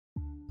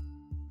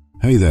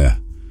Hey there.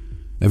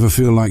 Ever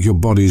feel like your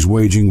body's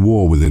waging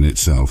war within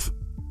itself?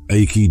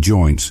 Achy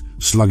joints,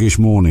 sluggish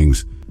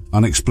mornings,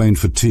 unexplained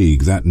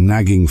fatigue, that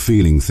nagging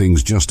feeling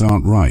things just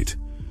aren't right?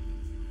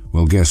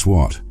 Well, guess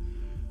what?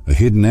 A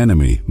hidden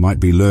enemy might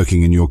be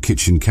lurking in your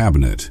kitchen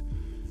cabinet.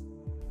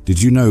 Did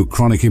you know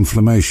chronic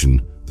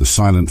inflammation, the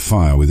silent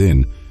fire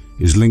within,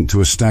 is linked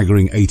to a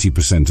staggering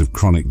 80% of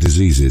chronic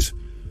diseases?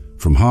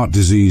 From heart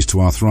disease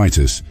to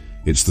arthritis,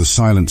 it's the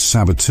silent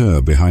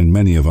saboteur behind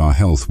many of our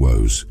health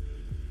woes.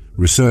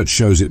 Research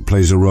shows it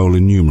plays a role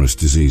in numerous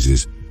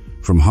diseases,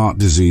 from heart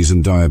disease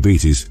and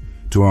diabetes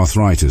to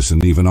arthritis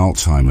and even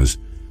Alzheimer's.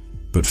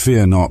 But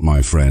fear not,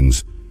 my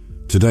friends.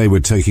 Today we're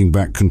taking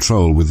back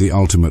control with the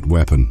ultimate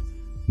weapon,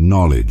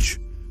 knowledge.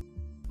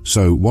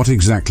 So what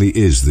exactly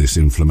is this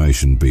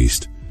inflammation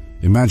beast?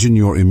 Imagine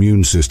your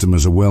immune system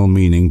as a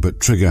well-meaning but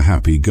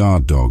trigger-happy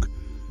guard dog.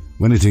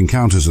 When it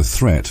encounters a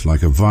threat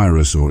like a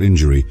virus or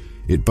injury,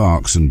 it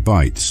barks and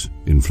bites,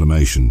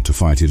 inflammation, to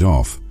fight it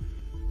off.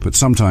 But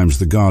sometimes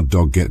the guard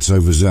dog gets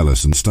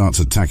overzealous and starts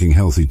attacking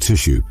healthy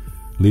tissue,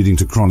 leading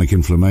to chronic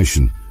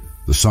inflammation,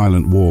 the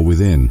silent war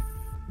within.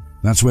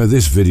 That's where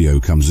this video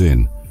comes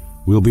in.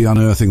 We'll be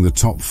unearthing the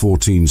top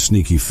 14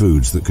 sneaky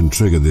foods that can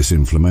trigger this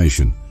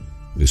inflammation,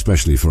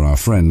 especially for our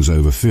friends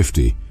over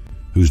 50,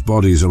 whose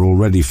bodies are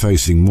already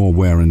facing more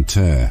wear and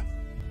tear.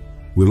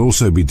 We'll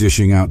also be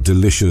dishing out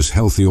delicious,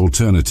 healthy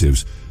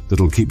alternatives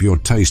that'll keep your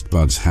taste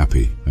buds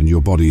happy and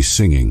your body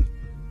singing.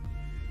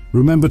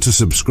 Remember to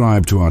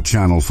subscribe to our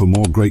channel for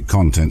more great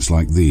contents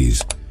like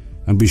these,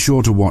 and be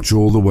sure to watch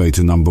all the way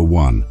to number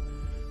 1,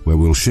 where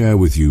we'll share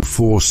with you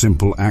 4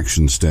 simple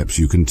action steps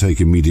you can take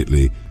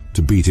immediately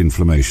to beat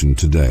inflammation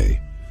today.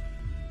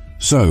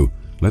 So,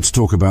 let's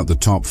talk about the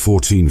top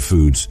 14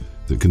 foods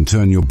that can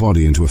turn your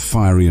body into a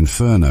fiery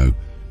inferno,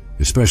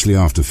 especially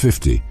after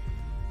 50,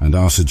 and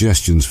our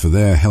suggestions for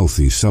their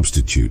healthy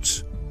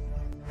substitutes.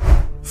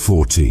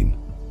 14.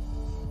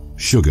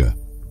 Sugar.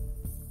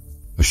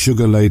 A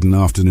sugar-laden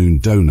afternoon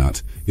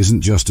donut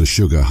isn't just a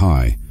sugar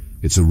high,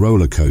 it's a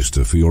roller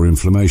coaster for your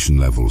inflammation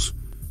levels.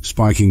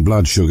 Spiking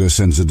blood sugar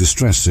sends a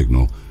distress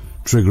signal,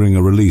 triggering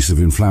a release of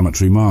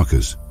inflammatory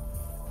markers.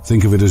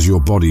 Think of it as your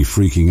body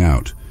freaking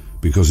out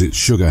because its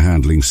sugar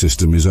handling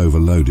system is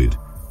overloaded.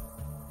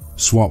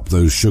 Swap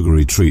those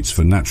sugary treats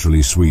for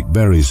naturally sweet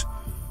berries,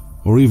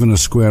 or even a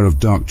square of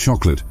dark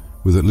chocolate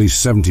with at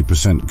least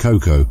 70%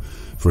 cocoa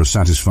for a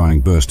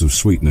satisfying burst of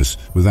sweetness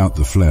without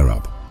the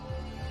flare-up.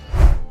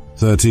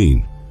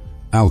 13.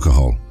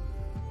 Alcohol.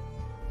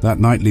 That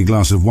nightly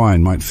glass of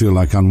wine might feel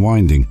like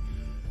unwinding,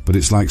 but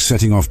it's like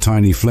setting off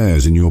tiny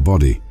flares in your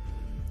body.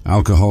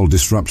 Alcohol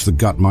disrupts the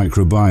gut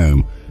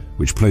microbiome,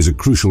 which plays a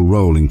crucial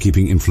role in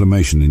keeping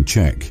inflammation in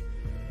check.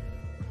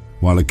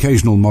 While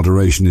occasional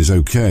moderation is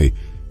okay,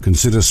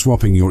 consider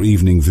swapping your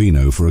evening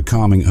vino for a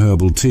calming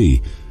herbal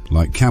tea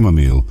like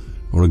chamomile,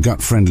 or a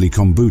gut-friendly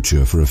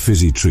kombucha for a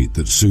fizzy treat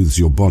that soothes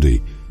your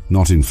body,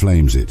 not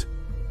inflames it.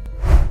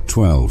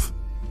 12.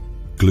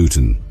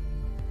 Gluten.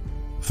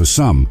 For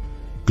some,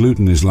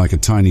 gluten is like a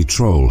tiny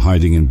troll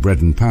hiding in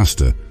bread and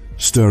pasta,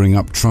 stirring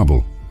up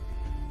trouble.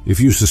 If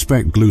you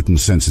suspect gluten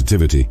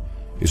sensitivity,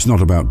 it's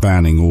not about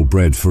banning all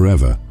bread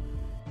forever.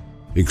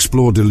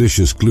 Explore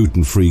delicious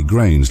gluten-free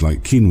grains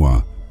like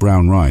quinoa,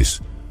 brown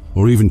rice,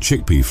 or even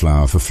chickpea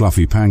flour for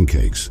fluffy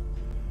pancakes.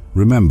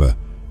 Remember,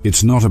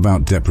 it's not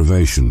about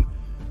deprivation.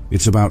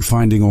 It's about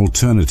finding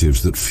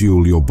alternatives that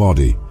fuel your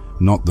body,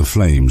 not the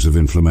flames of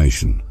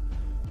inflammation.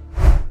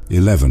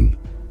 11.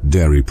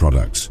 Dairy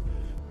products.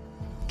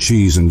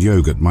 Cheese and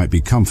yogurt might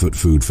be comfort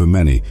food for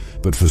many,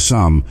 but for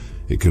some,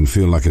 it can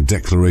feel like a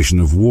declaration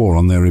of war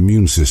on their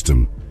immune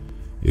system.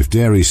 If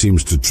dairy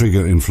seems to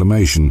trigger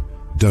inflammation,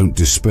 don't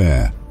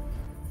despair.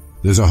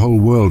 There's a whole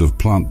world of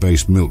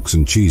plant-based milks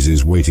and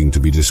cheeses waiting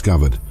to be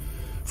discovered.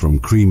 From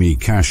creamy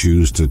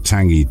cashews to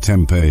tangy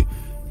tempeh,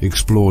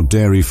 explore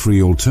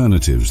dairy-free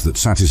alternatives that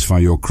satisfy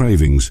your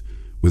cravings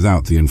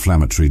without the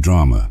inflammatory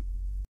drama.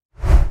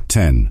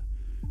 10.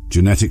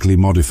 Genetically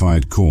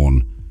modified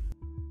corn.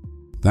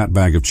 That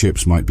bag of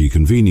chips might be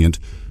convenient,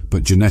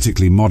 but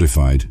genetically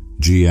modified,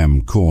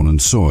 GM corn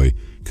and soy,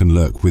 can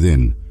lurk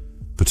within,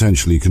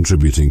 potentially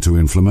contributing to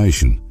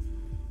inflammation.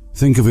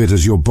 Think of it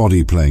as your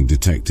body playing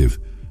detective,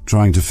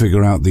 trying to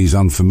figure out these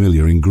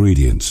unfamiliar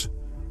ingredients.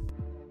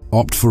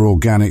 Opt for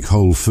organic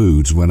whole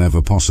foods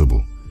whenever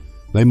possible.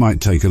 They might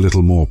take a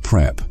little more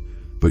prep,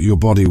 but your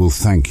body will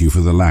thank you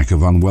for the lack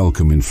of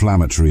unwelcome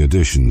inflammatory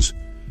additions.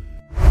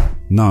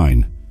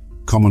 9.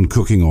 Common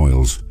cooking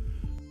oils.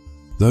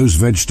 Those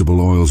vegetable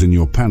oils in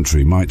your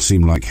pantry might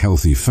seem like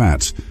healthy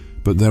fats,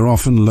 but they're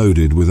often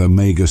loaded with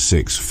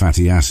omega-6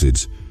 fatty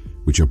acids,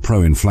 which are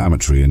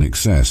pro-inflammatory in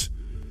excess.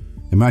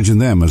 Imagine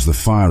them as the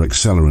fire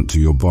accelerant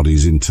to your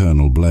body's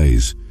internal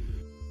blaze.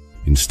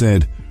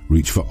 Instead,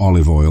 reach for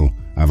olive oil,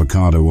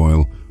 avocado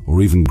oil,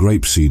 or even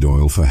grapeseed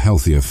oil for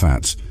healthier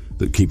fats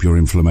that keep your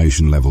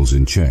inflammation levels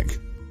in check.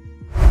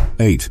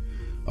 8.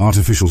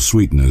 Artificial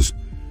sweeteners.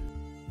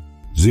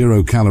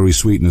 Zero-calorie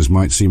sweeteners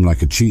might seem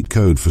like a cheat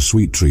code for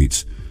sweet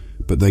treats,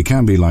 but they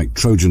can be like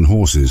Trojan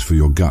horses for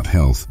your gut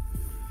health.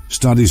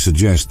 Studies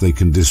suggest they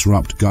can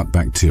disrupt gut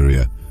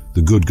bacteria,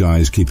 the good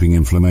guys keeping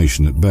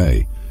inflammation at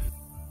bay.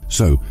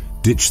 So,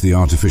 ditch the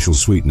artificial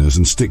sweeteners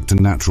and stick to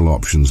natural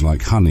options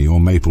like honey or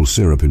maple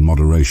syrup in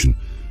moderation.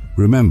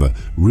 Remember,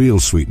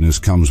 real sweetness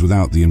comes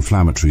without the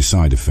inflammatory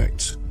side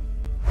effects.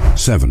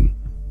 7.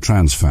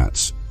 Trans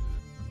fats.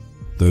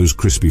 Those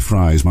crispy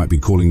fries might be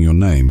calling your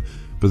name,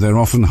 but they're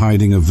often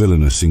hiding a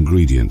villainous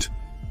ingredient: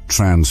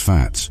 trans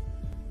fats.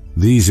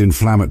 These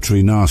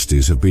inflammatory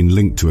nasties have been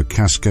linked to a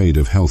cascade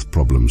of health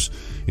problems,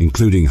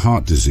 including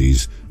heart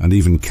disease and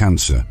even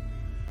cancer.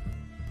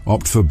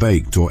 Opt for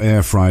baked or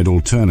air-fried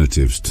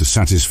alternatives to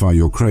satisfy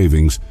your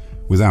cravings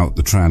without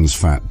the trans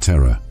fat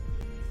terror.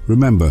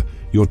 Remember,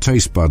 your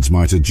taste buds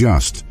might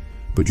adjust,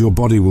 but your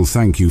body will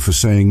thank you for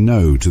saying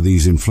no to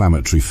these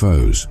inflammatory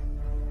foes.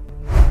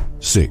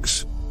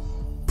 6.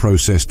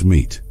 Processed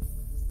meat.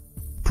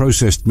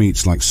 Processed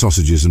meats like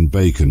sausages and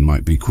bacon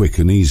might be quick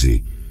and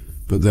easy,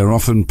 but they're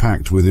often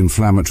packed with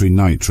inflammatory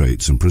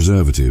nitrates and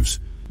preservatives.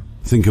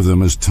 Think of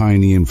them as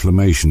tiny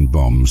inflammation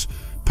bombs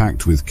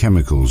packed with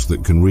chemicals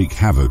that can wreak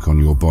havoc on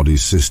your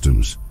body's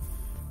systems.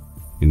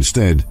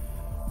 Instead,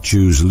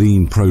 choose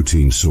lean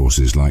protein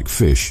sources like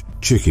fish,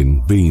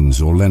 chicken,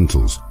 beans, or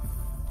lentils.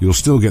 You'll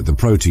still get the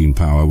protein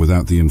power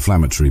without the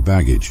inflammatory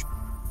baggage.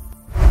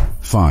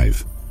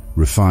 5.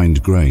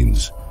 Refined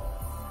grains.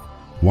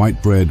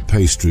 White bread,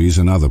 pastries,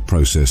 and other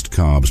processed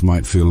carbs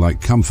might feel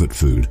like comfort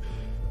food,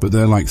 but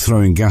they're like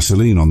throwing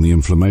gasoline on the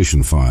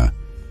inflammation fire.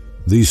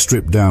 These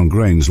stripped-down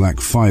grains lack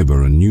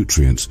fiber and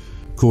nutrients,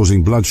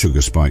 causing blood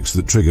sugar spikes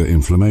that trigger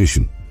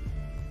inflammation.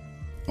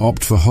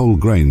 Opt for whole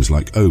grains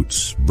like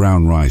oats,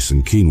 brown rice,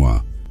 and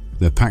quinoa.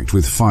 They're packed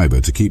with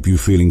fiber to keep you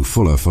feeling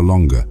fuller for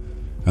longer,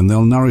 and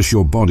they'll nourish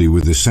your body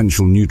with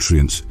essential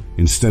nutrients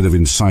instead of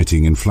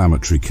inciting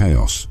inflammatory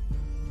chaos.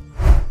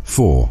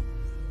 4.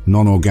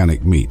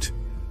 Non-organic meat.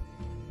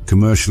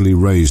 Commercially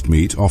raised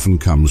meat often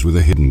comes with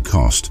a hidden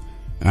cost: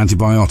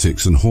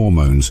 antibiotics and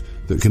hormones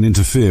that can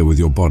interfere with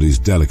your body's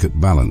delicate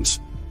balance.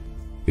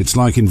 It's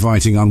like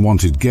inviting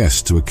unwanted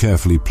guests to a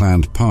carefully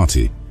planned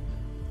party.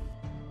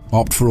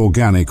 Opt for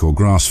organic or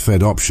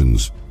grass-fed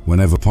options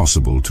whenever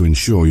possible to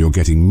ensure you're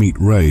getting meat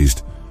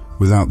raised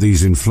without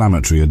these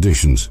inflammatory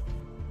additions.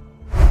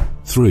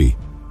 3.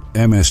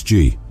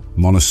 MSG,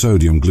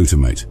 monosodium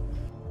glutamate.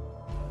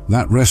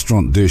 That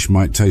restaurant dish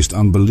might taste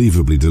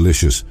unbelievably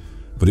delicious,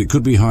 but it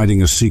could be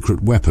hiding a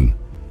secret weapon: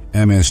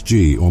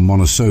 MSG or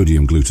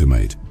monosodium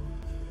glutamate.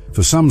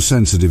 For some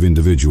sensitive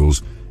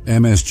individuals,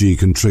 MSG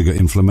can trigger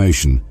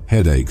inflammation,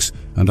 headaches,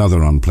 and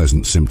other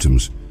unpleasant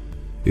symptoms.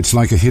 It's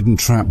like a hidden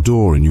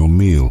trapdoor in your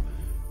meal,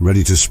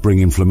 ready to spring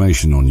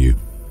inflammation on you.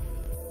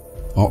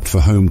 Opt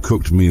for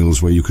home-cooked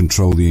meals where you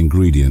control the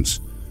ingredients,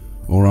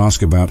 or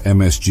ask about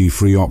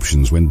MSG-free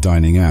options when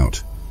dining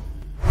out.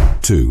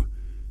 2.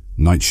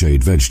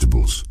 Nightshade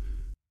vegetables.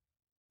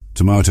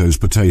 Tomatoes,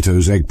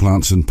 potatoes,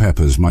 eggplants, and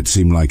peppers might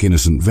seem like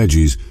innocent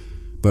veggies,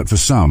 but for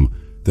some,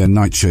 they're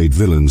nightshade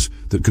villains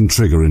that can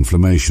trigger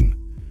inflammation.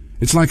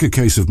 It's like a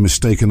case of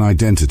mistaken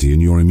identity in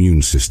your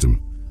immune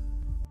system.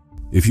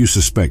 If you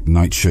suspect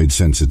nightshade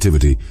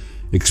sensitivity,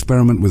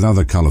 experiment with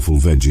other colorful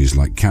veggies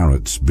like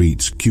carrots,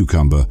 beets,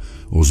 cucumber,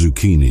 or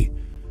zucchini.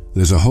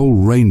 There's a whole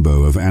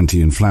rainbow of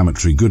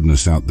anti-inflammatory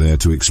goodness out there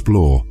to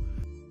explore.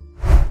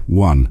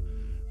 1.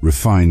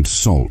 Refined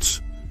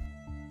salts.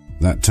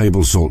 That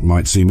table salt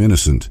might seem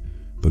innocent,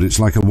 but it's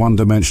like a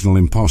one-dimensional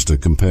imposter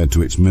compared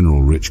to its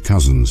mineral-rich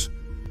cousins.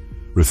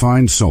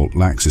 Refined salt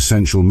lacks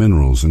essential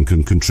minerals and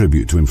can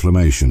contribute to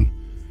inflammation.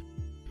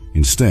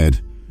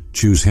 Instead,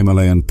 choose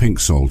Himalayan pink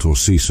salt or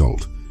sea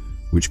salt,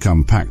 which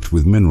come packed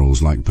with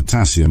minerals like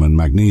potassium and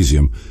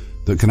magnesium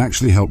that can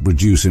actually help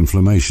reduce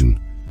inflammation.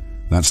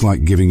 That's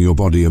like giving your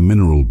body a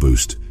mineral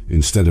boost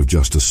instead of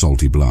just a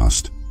salty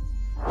blast.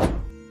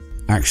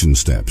 Action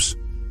steps.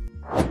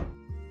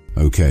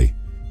 Okay,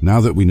 now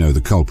that we know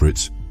the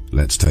culprits,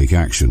 let's take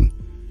action.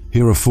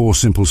 Here are 4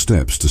 simple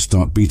steps to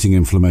start beating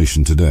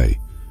inflammation today.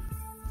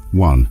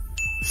 1.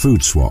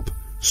 Food swap.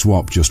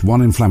 Swap just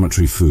one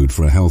inflammatory food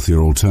for a healthier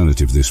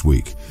alternative this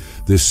week.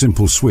 This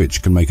simple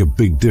switch can make a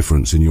big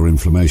difference in your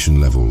inflammation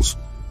levels.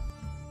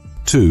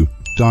 2.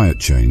 Diet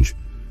change.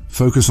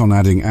 Focus on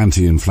adding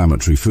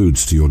anti-inflammatory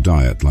foods to your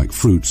diet like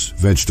fruits,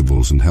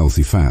 vegetables, and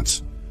healthy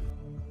fats.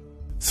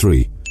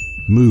 3.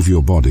 Move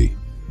your body.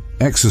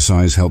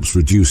 Exercise helps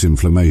reduce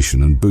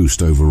inflammation and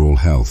boost overall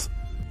health.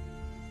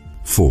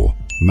 4.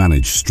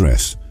 Manage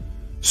stress.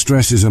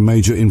 Stress is a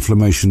major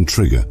inflammation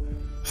trigger.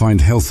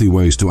 Find healthy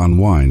ways to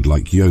unwind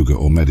like yoga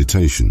or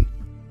meditation.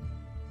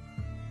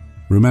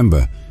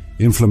 Remember,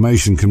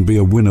 inflammation can be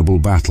a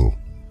winnable battle.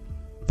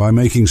 By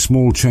making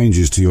small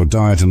changes to your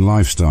diet and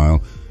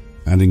lifestyle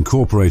and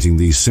incorporating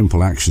these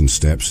simple action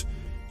steps,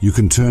 you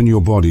can turn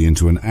your body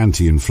into an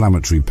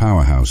anti-inflammatory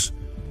powerhouse.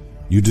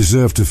 You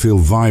deserve to feel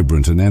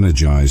vibrant and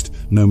energized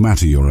no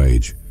matter your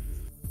age.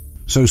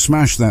 So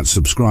smash that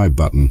subscribe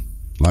button,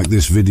 like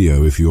this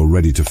video if you're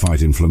ready to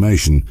fight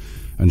inflammation,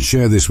 and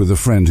share this with a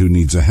friend who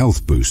needs a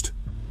health boost.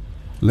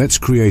 Let's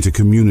create a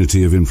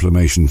community of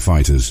inflammation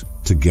fighters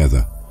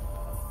together.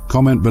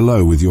 Comment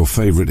below with your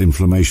favorite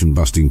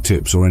inflammation-busting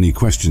tips or any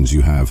questions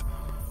you have.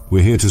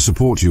 We're here to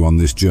support you on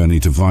this journey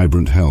to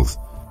vibrant health.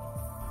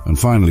 And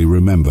finally,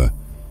 remember,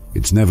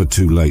 it's never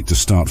too late to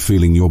start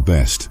feeling your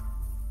best.